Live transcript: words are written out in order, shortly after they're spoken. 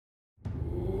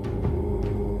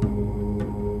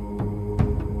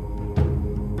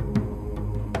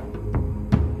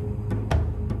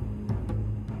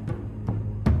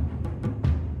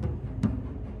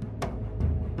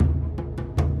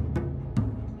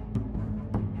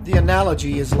The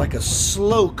analogy is like a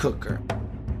slow cooker.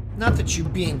 Not that you're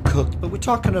being cooked, but we're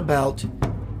talking about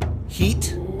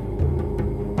heat.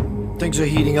 Things are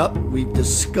heating up. We've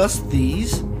discussed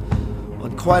these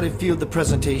on quite a few of the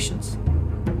presentations.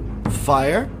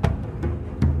 Fire,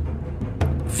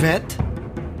 vent,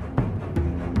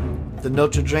 the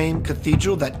Notre Dame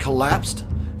Cathedral that collapsed,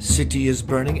 city is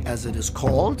burning as it is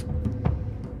called.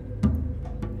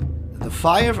 The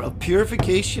fire of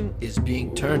purification is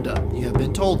being turned up. You have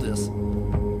been told this.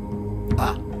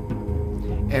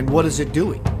 And what is it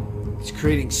doing? It's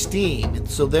creating steam, and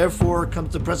so therefore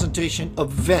comes the presentation of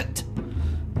vent,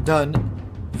 done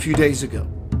a few days ago.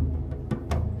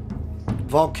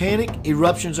 Volcanic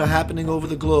eruptions are happening over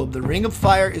the globe. The ring of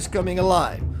fire is coming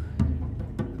alive.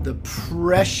 The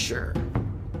pressure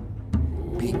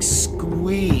being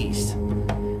squeezed,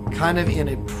 kind of in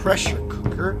a pressure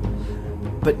cooker,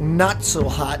 but not so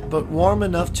hot, but warm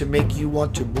enough to make you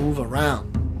want to move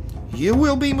around. You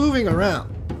will be moving around.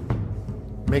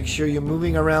 Make sure you're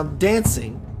moving around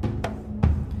dancing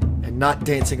and not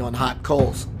dancing on hot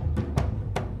coals.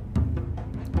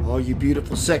 All you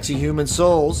beautiful, sexy human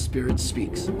souls, Spirit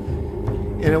speaks.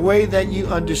 In a way that you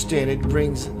understand, it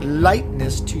brings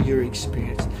lightness to your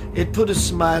experience. It put a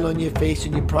smile on your face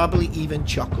and you probably even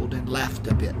chuckled and laughed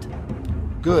a bit.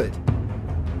 Good.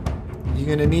 You're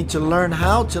going to need to learn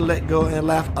how to let go and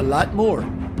laugh a lot more.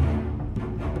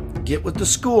 Get with the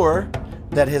score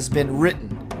that has been written.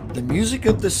 The music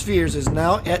of the spheres is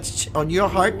now etched on your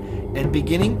heart and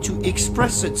beginning to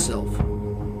express itself.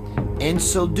 In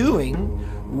so doing,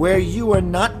 where you are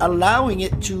not allowing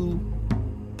it to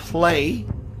play,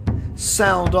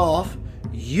 sound off,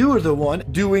 you are the one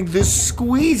doing this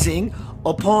squeezing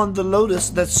upon the lotus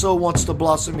that so wants to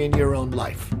blossom in your own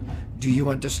life. Do you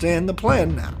understand the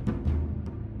plan now?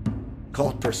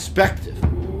 Called perspective.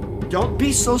 Don't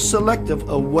be so selective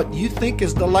of what you think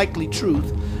is the likely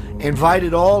truth. Invite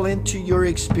it all into your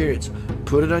experience.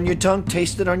 Put it on your tongue,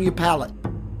 taste it on your palate.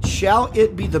 Shall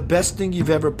it be the best thing you've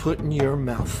ever put in your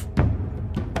mouth?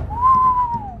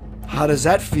 How does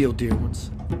that feel, dear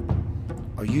ones?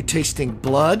 Are you tasting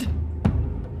blood?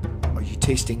 Are you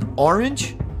tasting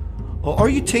orange? Or are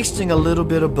you tasting a little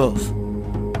bit of both?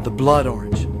 The blood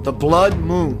orange, the blood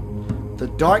moon, the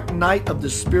dark night of the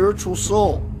spiritual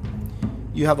soul.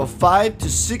 You have a 5 to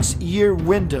 6 year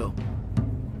window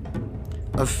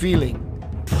of feeling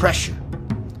pressure,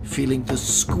 feeling the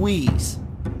squeeze,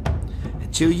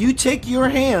 until you take your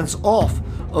hands off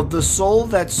of the soul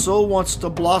that so wants to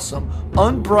blossom,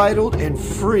 unbridled and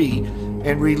free,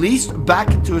 and released back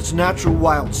into its natural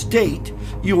wild state.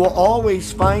 You will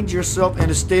always find yourself in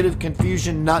a state of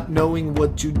confusion, not knowing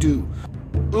what to do.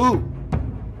 Ooh!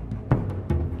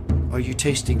 Are you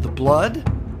tasting the blood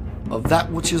of that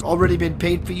which has already been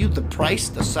paid for you, the price,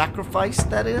 the sacrifice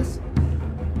that is?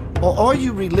 Or are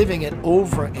you reliving it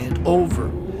over and over,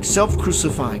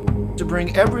 self-crucifying to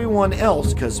bring everyone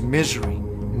else, because misery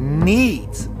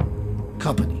needs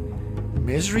company.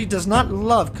 Misery does not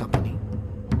love company.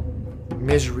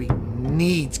 Misery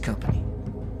needs company.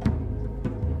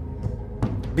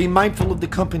 Be mindful of the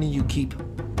company you keep.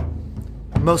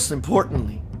 Most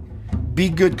importantly, be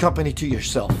good company to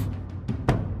yourself.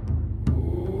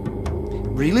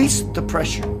 Release the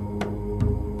pressure.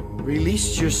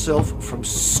 Release yourself from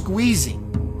squeezing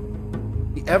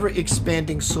the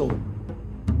ever-expanding soul.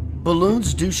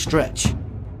 Balloons do stretch,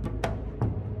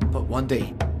 but one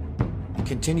day, you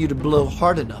continue to blow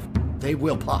hard enough, they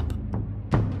will pop.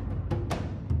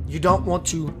 You don't want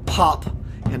to pop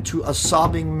into a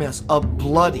sobbing mess, a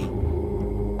bloody,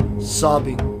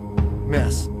 sobbing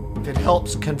mess. If it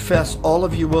helps, confess all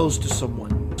of your woes to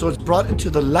someone, so it's brought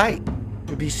into the light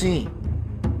to be seen.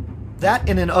 That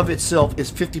in and of itself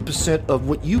is 50% of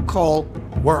what you call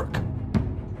work.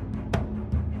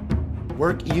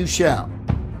 Work you shall,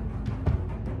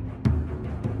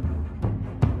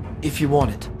 if you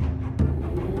want it.